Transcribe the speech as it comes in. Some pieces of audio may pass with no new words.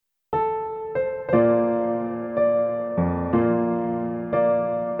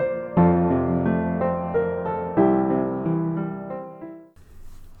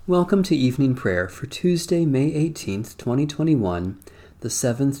Welcome to evening prayer for Tuesday, May 18th, 2021, the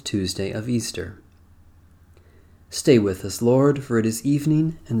seventh Tuesday of Easter. Stay with us, Lord, for it is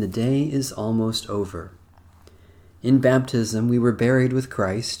evening and the day is almost over. In baptism we were buried with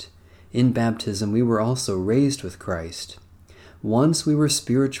Christ. In baptism we were also raised with Christ. Once we were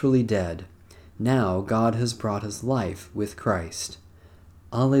spiritually dead. Now God has brought us life with Christ.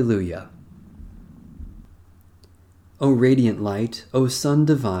 Alleluia. O radiant light, O Son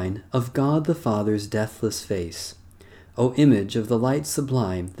divine, of God the Father's deathless face, O image of the light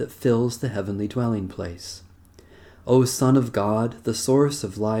sublime that fills the heavenly dwelling place. O Son of God, the source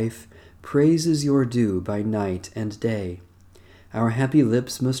of life, praise is your due by night and day. Our happy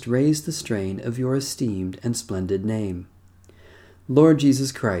lips must raise the strain of your esteemed and splendid name. Lord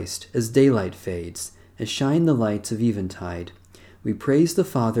Jesus Christ, as daylight fades, as shine the lights of eventide, we praise the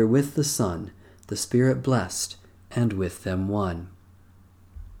Father with the Son, the Spirit blessed, and with them one.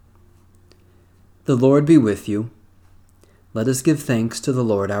 The Lord be with you. Let us give thanks to the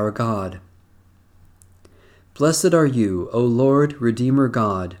Lord our God. Blessed are you, O Lord, Redeemer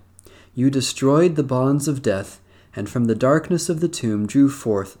God. You destroyed the bonds of death, and from the darkness of the tomb drew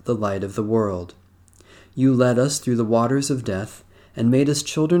forth the light of the world. You led us through the waters of death, and made us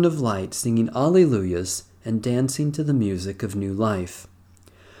children of light, singing Alleluias and dancing to the music of new life.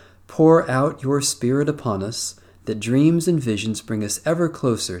 Pour out your Spirit upon us, that dreams and visions bring us ever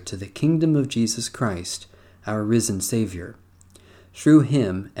closer to the kingdom of Jesus Christ, our risen Savior. Through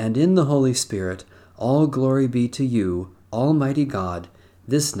him and in the Holy Spirit, all glory be to you, Almighty God,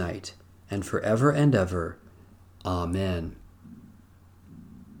 this night and forever and ever. Amen.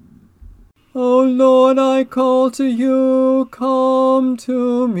 O Lord, I call to you, come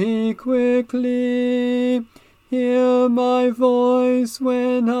to me quickly. Hear my voice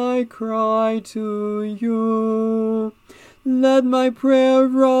when I cry to you. Let my prayer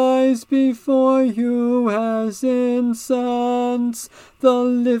rise before you as incense, the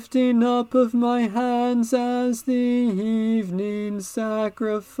lifting up of my hands as the evening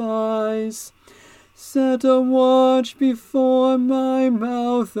sacrifice. Set a watch before my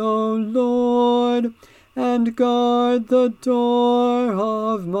mouth, O Lord, and guard the door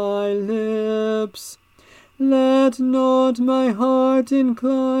of my lips. Let not my heart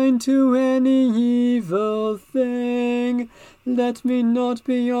incline to any evil thing. Let me not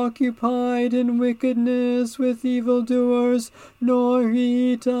be occupied in wickedness with evildoers, nor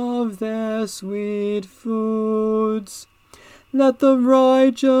eat of their sweet foods. Let the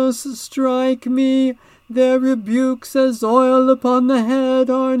righteous strike me. Their rebukes as oil upon the head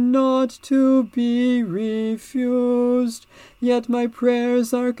are not to be refused. Yet my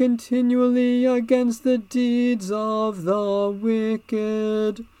prayers are continually against the deeds of the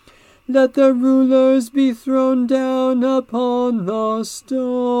wicked. Let the rulers be thrown down upon the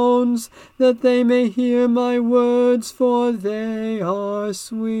stones, that they may hear my words, for they are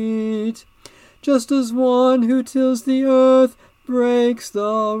sweet. Just as one who tills the earth breaks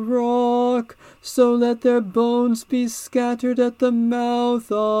the rock, so let their bones be scattered at the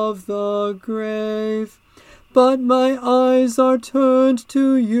mouth of the grave. But my eyes are turned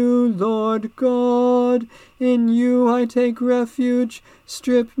to you, Lord God. In you I take refuge.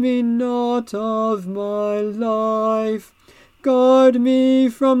 Strip me not of my life. Guard me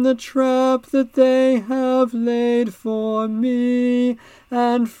from the trap that they have laid for me,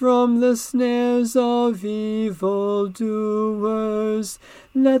 and from the snares of evildoers.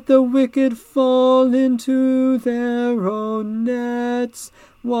 Let the wicked fall into their own nets,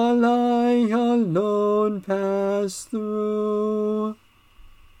 while I alone pass through.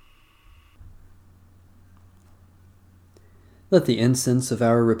 Let the incense of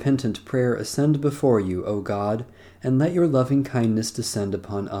our repentant prayer ascend before you, O God, and let your loving kindness descend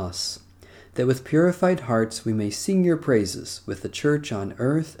upon us, that with purified hearts we may sing your praises with the church on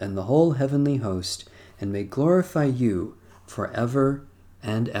earth and the whole heavenly host, and may glorify you forever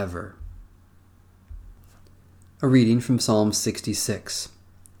and ever. A reading from Psalm 66.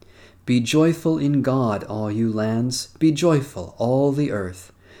 Be joyful in God, all you lands. Be joyful, all the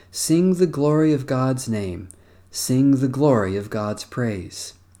earth. Sing the glory of God's name. Sing the glory of God's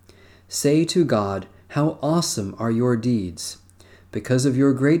praise. Say to God, how awesome are your deeds! Because of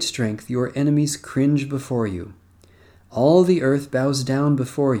your great strength, your enemies cringe before you. All the earth bows down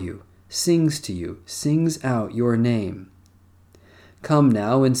before you, sings to you, sings out your name. Come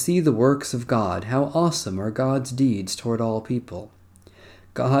now and see the works of God. How awesome are God's deeds toward all people.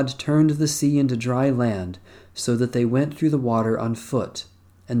 God turned the sea into dry land, so that they went through the water on foot,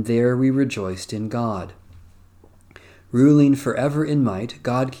 and there we rejoiced in God. Ruling forever in might,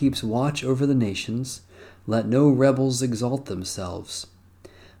 God keeps watch over the nations. Let no rebels exalt themselves.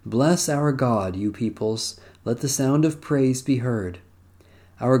 Bless our God, you peoples. Let the sound of praise be heard.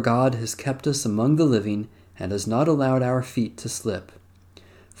 Our God has kept us among the living and has not allowed our feet to slip.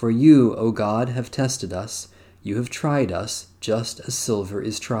 For you, O God, have tested us. You have tried us, just as silver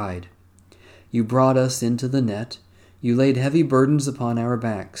is tried. You brought us into the net. You laid heavy burdens upon our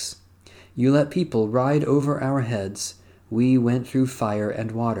backs. You let people ride over our heads. We went through fire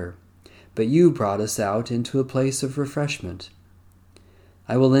and water. But you brought us out into a place of refreshment.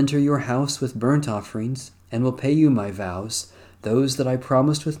 I will enter your house with burnt offerings, and will pay you my vows, those that I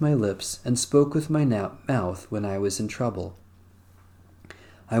promised with my lips and spoke with my mouth when I was in trouble.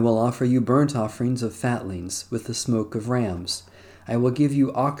 I will offer you burnt offerings of fatlings with the smoke of rams. I will give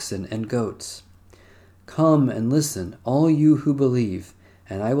you oxen and goats. Come and listen, all you who believe,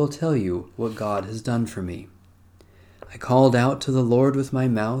 and I will tell you what God has done for me. I called out to the Lord with my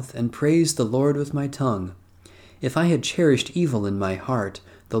mouth and praised the Lord with my tongue. If I had cherished evil in my heart,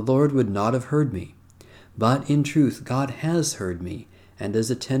 the Lord would not have heard me. But in truth God has heard me, and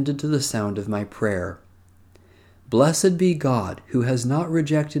has attended to the sound of my prayer. Blessed be God, who has not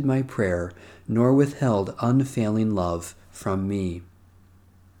rejected my prayer, nor withheld unfailing love from me.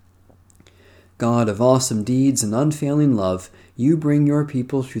 God of awesome deeds and unfailing love, you bring your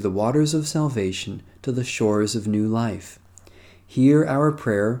people through the waters of salvation to the shores of new life. Hear our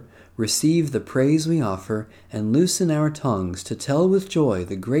prayer, receive the praise we offer, and loosen our tongues to tell with joy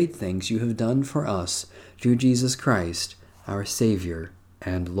the great things you have done for us through Jesus Christ, our Savior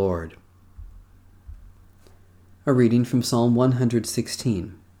and Lord. A reading from Psalm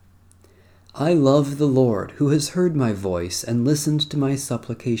 116. I love the Lord, who has heard my voice and listened to my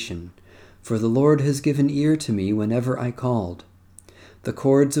supplication. For the Lord has given ear to me whenever I called. The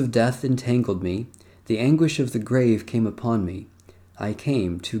cords of death entangled me. The anguish of the grave came upon me. I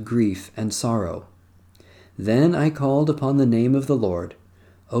came to grief and sorrow. Then I called upon the name of the Lord.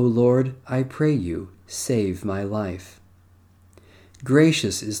 O Lord, I pray you, save my life.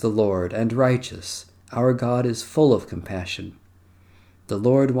 Gracious is the Lord and righteous. Our God is full of compassion. The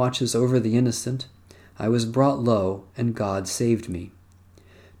Lord watches over the innocent. I was brought low, and God saved me.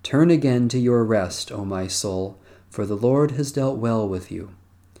 Turn again to your rest, O my soul, for the Lord has dealt well with you.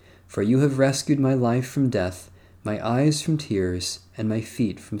 For you have rescued my life from death, my eyes from tears, and my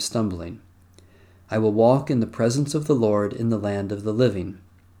feet from stumbling. I will walk in the presence of the Lord in the land of the living.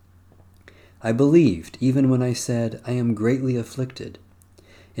 I believed, even when I said, I am greatly afflicted.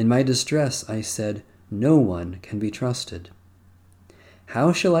 In my distress I said, no one can be trusted.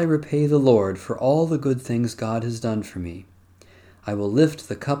 How shall I repay the Lord for all the good things God has done for me? I will lift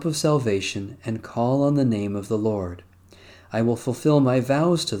the cup of salvation and call on the name of the Lord. I will fulfill my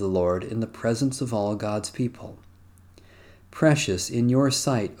vows to the Lord in the presence of all God's people. Precious in your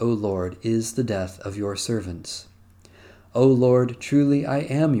sight, O Lord, is the death of your servants. O Lord, truly I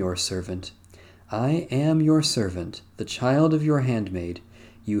am your servant. I am your servant, the child of your handmaid.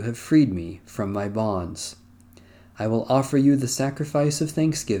 You have freed me from my bonds. I will offer you the sacrifice of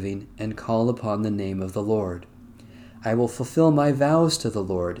thanksgiving and call upon the name of the Lord. I will fulfill my vows to the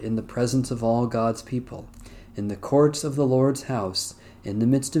Lord in the presence of all God's people, in the courts of the Lord's house, in the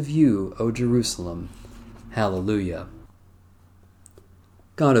midst of you, O Jerusalem. Hallelujah.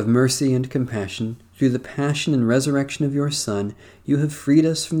 God of mercy and compassion, through the passion and resurrection of your Son, you have freed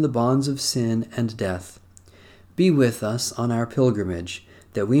us from the bonds of sin and death. Be with us on our pilgrimage,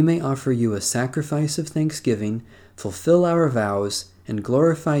 that we may offer you a sacrifice of thanksgiving, fulfill our vows, and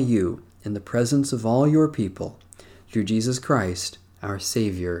glorify you in the presence of all your people, through Jesus Christ, our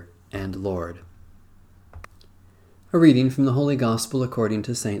Savior and Lord. A reading from the Holy Gospel according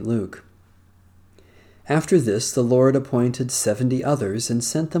to St. Luke. After this the Lord appointed 70 others and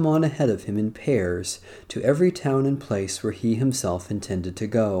sent them on ahead of him in pairs to every town and place where he himself intended to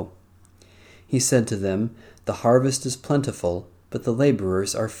go. He said to them, The harvest is plentiful, but the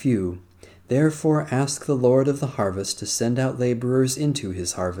laborers are few. Therefore ask the Lord of the harvest to send out laborers into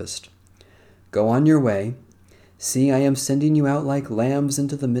his harvest. Go on your way. See, I am sending you out like lambs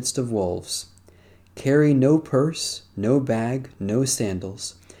into the midst of wolves. Carry no purse, no bag, no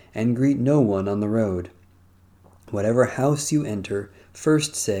sandals, and greet no one on the road. Whatever house you enter,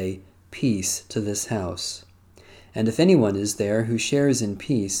 first say, Peace to this house. And if anyone is there who shares in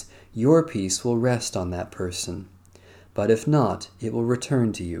peace, your peace will rest on that person. But if not, it will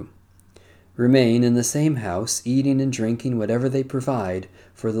return to you. Remain in the same house, eating and drinking whatever they provide,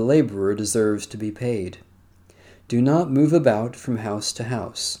 for the laborer deserves to be paid. Do not move about from house to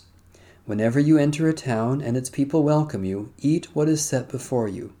house. Whenever you enter a town and its people welcome you, eat what is set before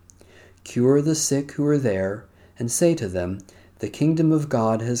you. Cure the sick who are there, and say to them, The kingdom of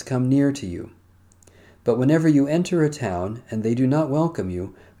God has come near to you. But whenever you enter a town and they do not welcome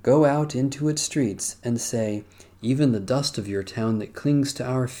you, Go out into its streets and say, even the dust of your town that clings to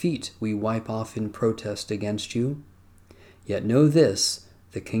our feet we wipe off in protest against you. Yet know this,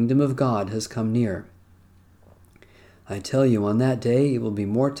 the kingdom of God has come near. I tell you, on that day it will be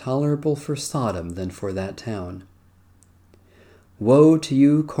more tolerable for Sodom than for that town. Woe to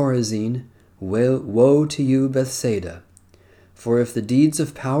you, Chorazin! Woe to you, Bethsaida! For if the deeds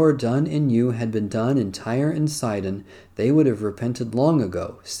of power done in you had been done in Tyre and Sidon, they would have repented long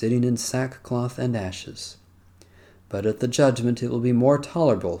ago, sitting in sackcloth and ashes. But at the judgment it will be more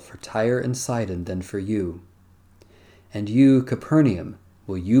tolerable for Tyre and Sidon than for you. And you, Capernaum,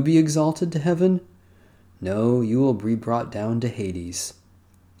 will you be exalted to heaven? No, you will be brought down to Hades.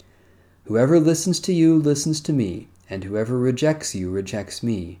 Whoever listens to you listens to me, and whoever rejects you rejects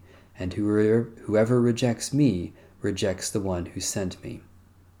me, and whoever rejects me rejects the one who sent me.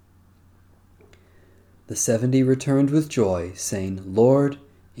 The 70 returned with joy, saying, Lord,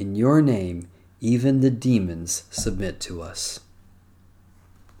 in your name even the demons submit to us.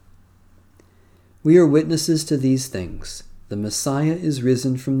 We are witnesses to these things. The Messiah is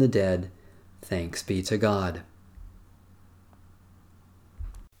risen from the dead. Thanks be to God.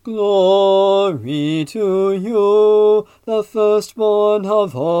 Glory to you, the firstborn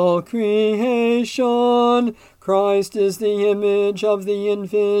of all creation. Christ is the image of the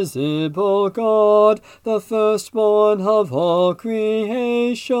invisible God, the firstborn of all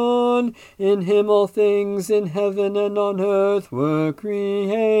creation. In him all things in heaven and on earth were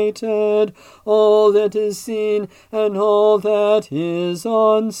created, all that is seen and all that is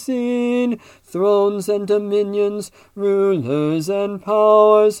unseen, thrones and dominions, rulers and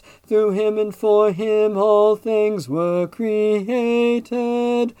powers. Through him and for him all things were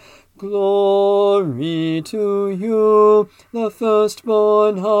created. Glory to you, the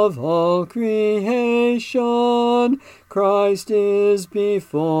firstborn of all creation. Christ is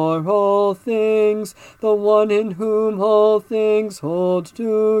before all things, the one in whom all things hold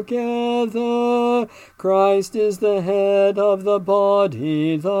together. Christ is the head of the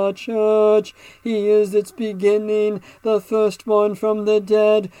body, the church. He is its beginning, the firstborn from the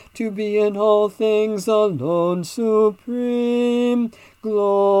dead, to be in all things alone supreme.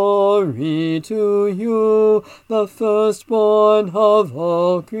 Glory to you, the firstborn of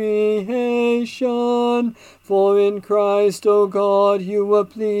all creation. For in Christ, O God, you were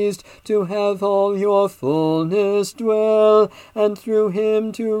pleased to have all your fullness dwell, and through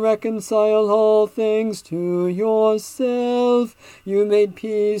him to reconcile all things to yourself. You made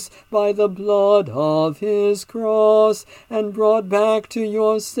peace by the blood of his cross, and brought back to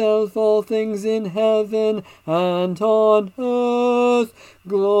yourself all things in heaven and on earth.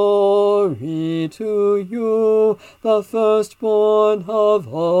 Glory to you, the firstborn of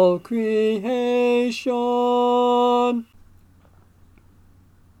all creation.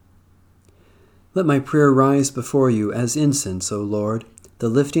 Let my prayer rise before you as incense, O Lord, the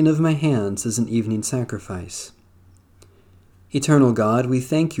lifting of my hands as an evening sacrifice. Eternal God, we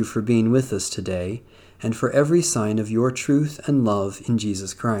thank you for being with us today, and for every sign of your truth and love in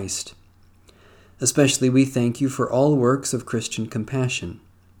Jesus Christ. Especially we thank you for all works of Christian compassion,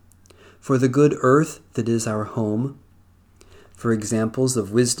 for the good earth that is our home, for examples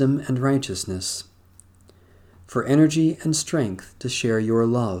of wisdom and righteousness, for energy and strength to share your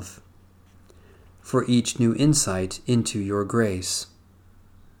love, for each new insight into your grace.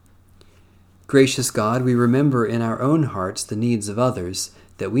 Gracious God, we remember in our own hearts the needs of others,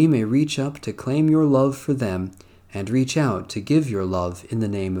 that we may reach up to claim your love for them and reach out to give your love in the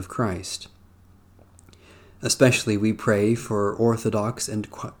name of Christ. Especially we pray for Orthodox and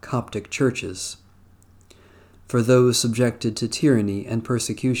Coptic churches, for those subjected to tyranny and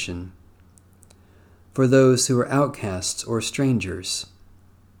persecution, for those who are outcasts or strangers,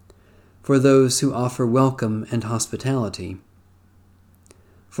 for those who offer welcome and hospitality,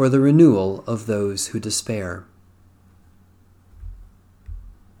 for the renewal of those who despair.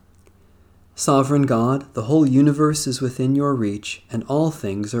 Sovereign God, the whole universe is within your reach, and all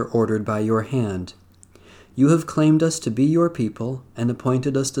things are ordered by your hand. You have claimed us to be your people and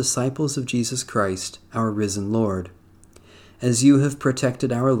appointed us disciples of Jesus Christ, our risen Lord. As you have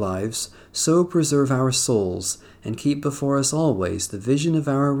protected our lives, so preserve our souls and keep before us always the vision of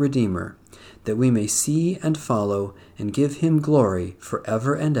our Redeemer, that we may see and follow and give him glory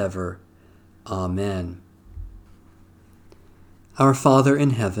forever and ever. Amen. Our Father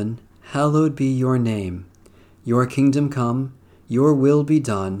in heaven, hallowed be your name. Your kingdom come, your will be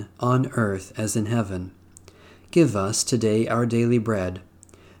done on earth as in heaven. Give us today our daily bread.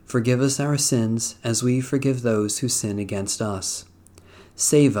 Forgive us our sins as we forgive those who sin against us.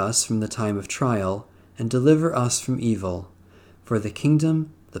 Save us from the time of trial and deliver us from evil. For the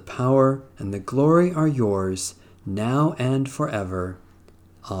kingdom The power and the glory are yours, now and forever.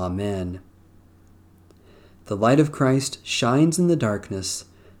 Amen. The light of Christ shines in the darkness,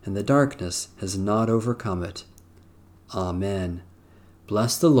 and the darkness has not overcome it. Amen.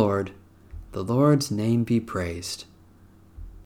 Bless the Lord. The Lord's name be praised.